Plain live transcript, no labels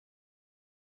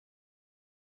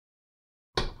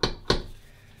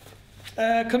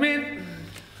Come in.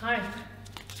 Hi.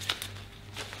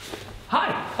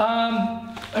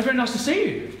 Hi. Very nice to see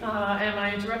you. Am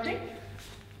I interrupting?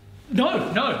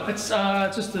 No. It's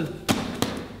just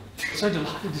so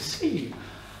delighted to see you.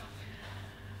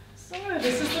 So,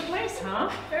 this is the place, huh?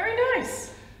 Very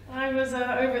nice. I was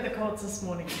over at the courts this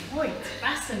morning. Boy, it's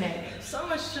fascinating. So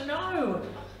much to know.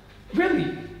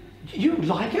 Really? You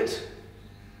like it?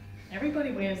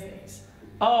 Everybody wears these.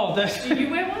 Oh, that's... Do you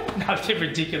wear one? No, they're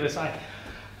ridiculous.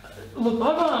 Look,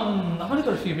 I've only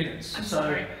got a few minutes. I'm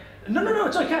sorry. No,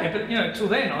 it's okay. But, you know, till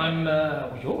then, I'm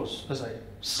yours, as I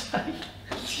say.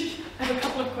 I have a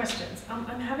couple of questions. I'm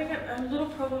having a little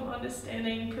problem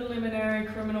understanding preliminary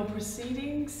criminal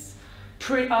proceedings.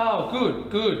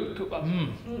 Good.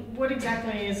 What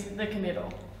exactly is the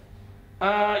committal?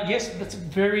 Yes, that's a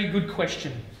very good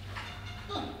question.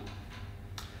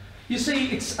 You see,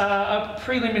 it's a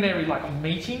preliminary, like a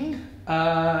meeting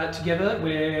together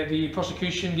where the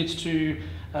prosecution gets to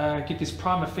get this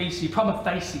prima facie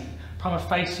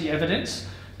evidence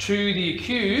to the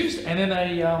accused, and then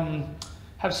they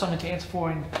have something to answer for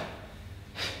in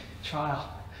trial.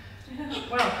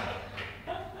 Well,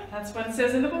 that's what it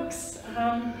says in the books.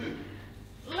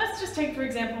 Let's just take, for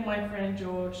example, my friend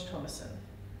George Thomason.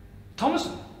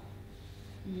 Thomason?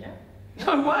 Yeah.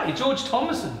 No way, George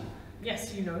Thomason.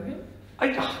 Yes, you know him.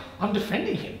 I'm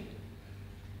defending him.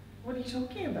 What are you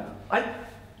talking about?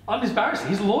 I'm his barrister,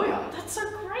 he's a lawyer. That's so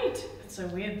great. That's so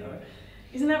weird, though.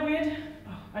 Isn't that weird?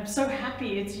 Oh, I'm so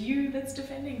happy it's you that's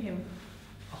defending him.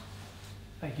 Oh,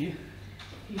 thank you.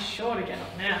 He's sure to get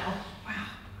up now. Wow,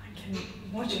 I can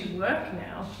watch you work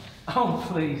now. Oh,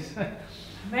 please.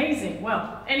 Amazing.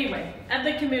 Well, anyway, at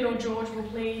the committal, George will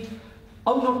plead...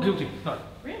 Oh, not guilty, no.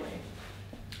 Really?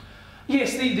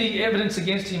 Yes, the evidence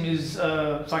against him is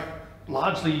like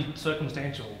largely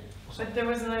circumstantial. But there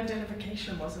was an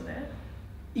identification, wasn't there?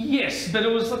 Yes, but it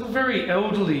was like a very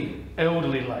elderly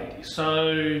lady,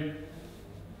 so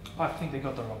I think they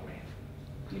got the wrong man.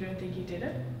 You don't think he did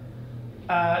it?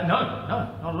 No,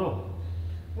 not at all.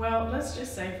 Well, let's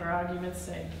just say for argument's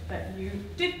sake that you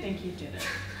did think you did it.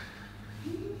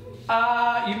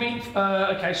 You mean,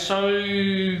 okay,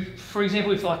 so for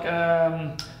example, if like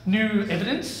new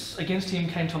evidence against him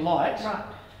came to light. Right.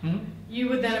 Mm-hmm. You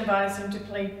would then advise him to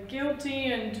plead guilty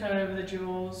and turn over the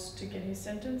jewels to get his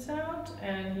sentence out,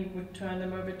 and he would turn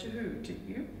them over to who? To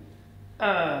you?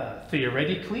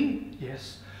 Theoretically,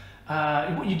 yes.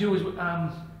 What you do is,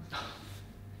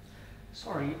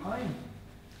 sorry, I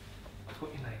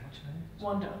forgot your name. What's your name?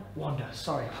 Wanda. Wanda.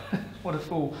 Sorry, what a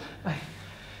fool.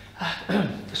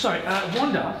 Sorry,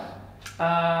 Wanda.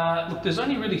 Look, there's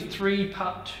only really three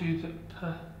part two.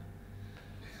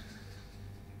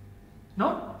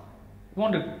 Not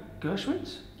Wanda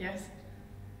Gershwitz? Yes.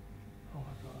 Oh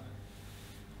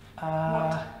my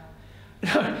god.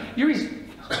 No, you're his.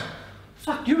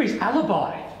 Fuck, you're his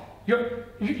alibi.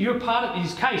 You're part of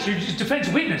his case. You're his defense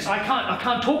witness. I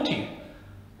can't talk to you.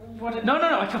 What? No.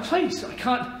 I can't. Please, I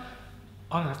can't.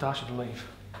 I'm gonna have to ask you to leave.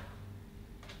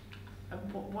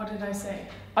 What did I say?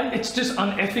 It's just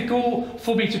unethical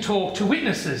for me to talk to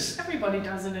witnesses. Everybody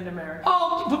does it in America.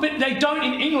 Oh, but they don't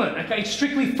in England, okay? It's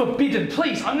strictly forbidden.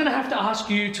 Please, I'm going to have to ask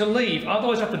you to leave.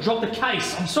 Otherwise, I have to drop the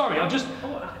case. I'm sorry, I'll just...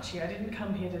 Oh, Archie, I didn't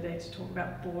come here today to talk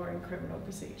about boring criminal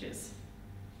procedures.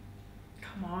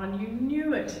 Come on, you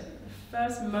knew it. The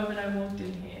first moment I walked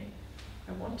in here.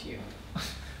 I want you.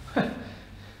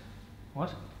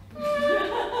 What?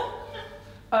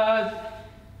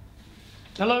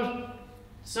 Hello?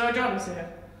 Sir John is here.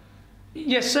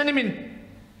 Yes, send him in.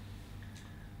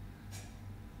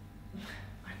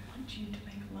 I want you to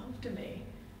make love to me.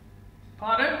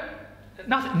 Pardon?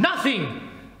 Nothing!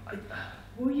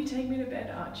 Will you take me to bed,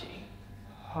 Archie?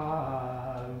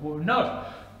 Well, no.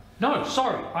 No,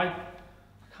 sorry.